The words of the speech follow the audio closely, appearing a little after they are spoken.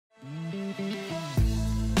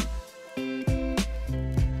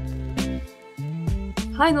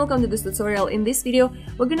Hi and welcome to this tutorial. In this video,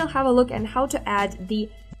 we're gonna have a look at how to add the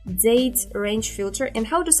date range filter and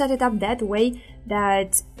how to set it up that way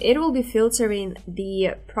that it will be filtering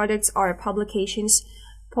the products or publications,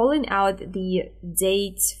 pulling out the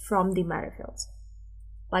date from the meta field,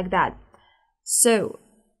 like that. So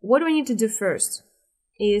what do we need to do first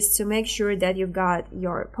is to make sure that you've got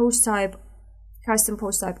your post type, custom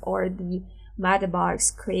post type, or the meta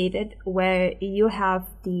box created where you have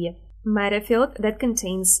the meta field that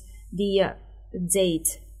contains the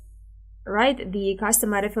date, right? The custom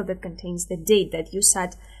meta field that contains the date that you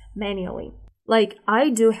set manually. Like I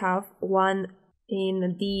do have one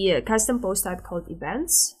in the custom post type called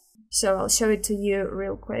events. So I'll show it to you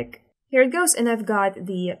real quick. Here it goes, and I've got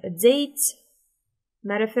the date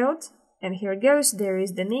meta field, and here it goes. There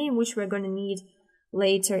is the name, which we're going to need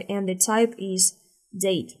later, and the type is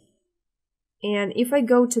date. And if I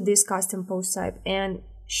go to this custom post type and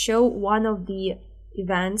show one of the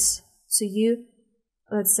events to you,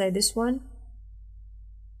 let's say this one,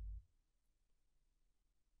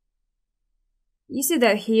 you see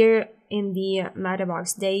that here in the meta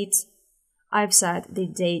box date, I've set the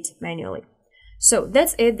date manually. So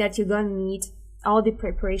that's it, that you're gonna need all the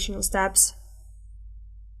preparational steps.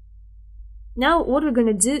 Now what we're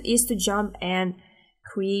gonna do is to jump and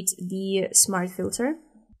create the smart filter.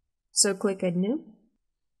 So click add new.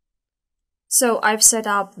 So I've set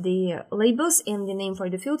up the labels and the name for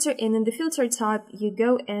the filter, and in the filter type you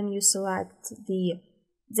go and you select the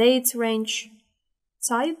date range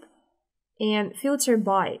type and filter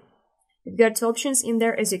by. You've got two options in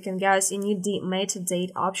there, as you can guess. You need the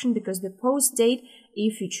metadate option because the post date,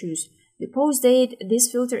 if you choose the post date,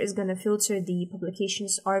 this filter is going to filter the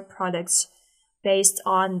publications or products based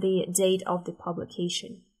on the date of the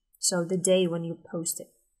publication. So the day when you posted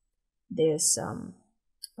this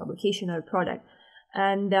publication or product.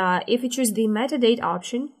 And if you choose the metadate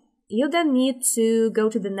option, you then need to go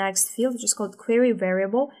to the next field, which is called query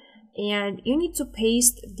variable, and you need to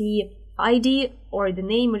paste the ID or the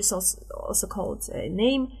name, which is also called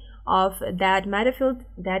name of that meta field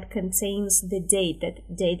that contains the date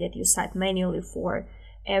that you set manually for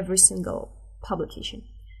every single publication.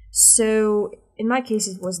 So in my case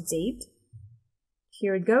it was date.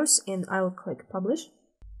 Here it goes, and I'll click publish.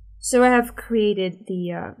 So I have created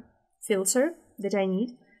the filter that I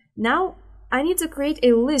need. Now I need to create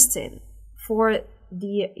a listing for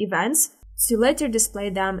the events to later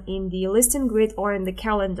display them in the listing grid or in the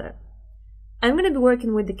calendar. I'm going to be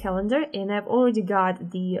working with the calendar, and I've already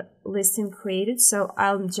got the listing created, so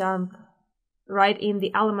I'll jump right in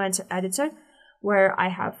the Elementor editor where I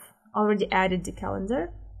have already added the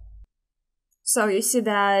calendar. So you see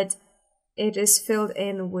that it is filled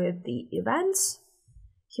in with the events.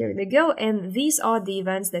 Here they go, and these are the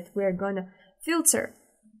events that we're gonna filter.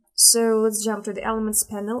 So let's jump to the Elements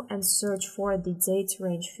panel and search for the date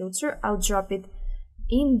range filter. I'll drop it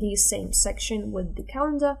in the same section with the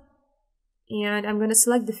calendar, and I'm gonna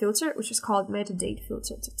select the filter, which is called Metadate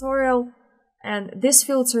Filter Tutorial, and this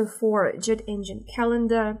filter for JetEngine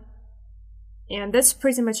calendar. And that's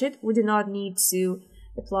pretty much it. We do not need to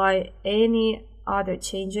apply any other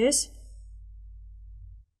changes.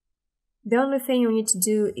 The only thing you need to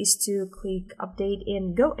do is to click update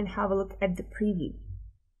and go and have a look at the preview.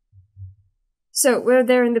 So we're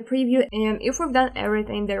there in the preview, and if we've done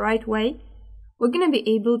everything the right way, we're going to be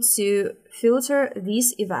able to filter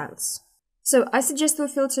these events. So I suggest we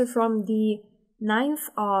filter from the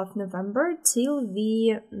 9th of November till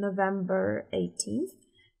the November 18th.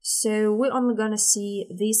 So we're only going to see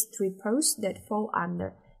these 3 posts that fall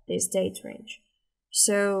under this date range.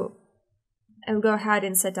 So I'll go ahead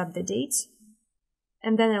and set up the dates,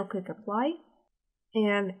 and then I'll click apply,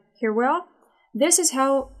 and here we are. This is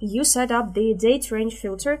how you set up the date range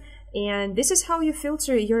filter, and this is how you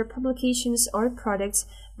filter your publications or products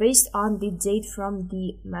based on the date from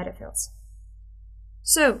the meta fields.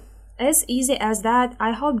 So as easy as that.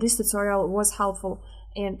 I hope this tutorial was helpful,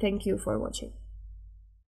 and thank you for watching.